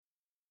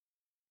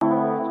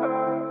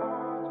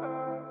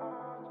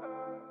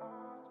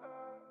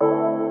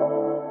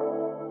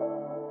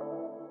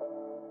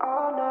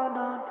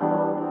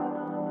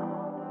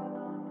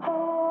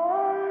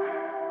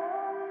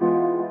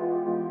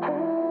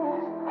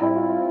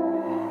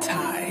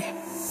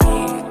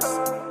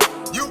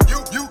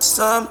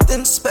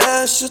something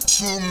special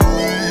to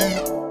me.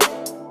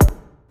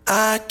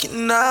 I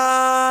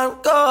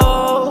cannot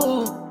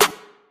go.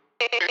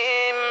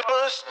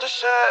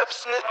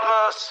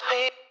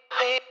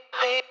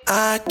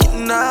 I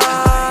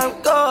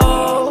cannot go.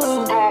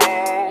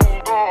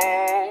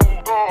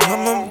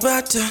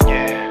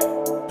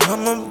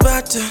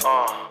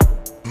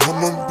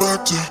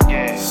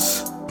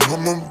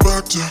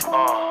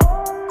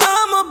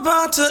 I'm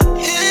about to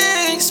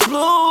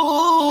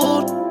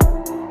explode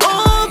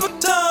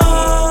overtime.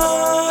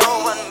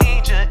 Oh, I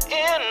need you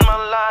in my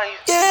life.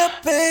 Yeah,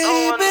 baby.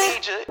 Oh, I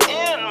need you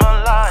in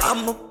my life.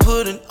 I'ma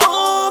put an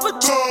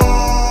overtime.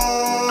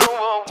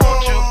 Oh, I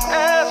want you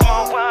as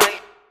my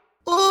wife.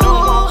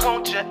 Oh, I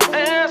want you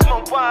as my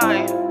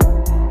wife.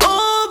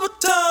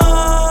 Overtime.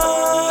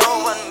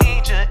 Oh, I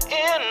need you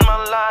in my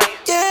life.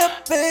 Yeah,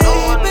 baby.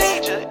 Oh, I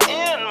need you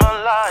in my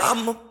life.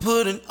 I'ma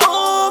put an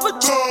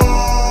overtime.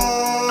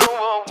 Oh,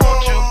 I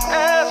want you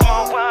as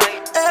my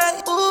wife.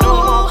 Hey,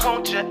 Oh, I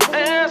want you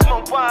as my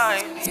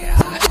wife.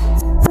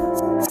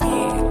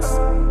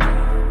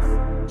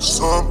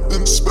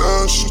 Something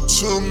special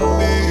to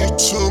me,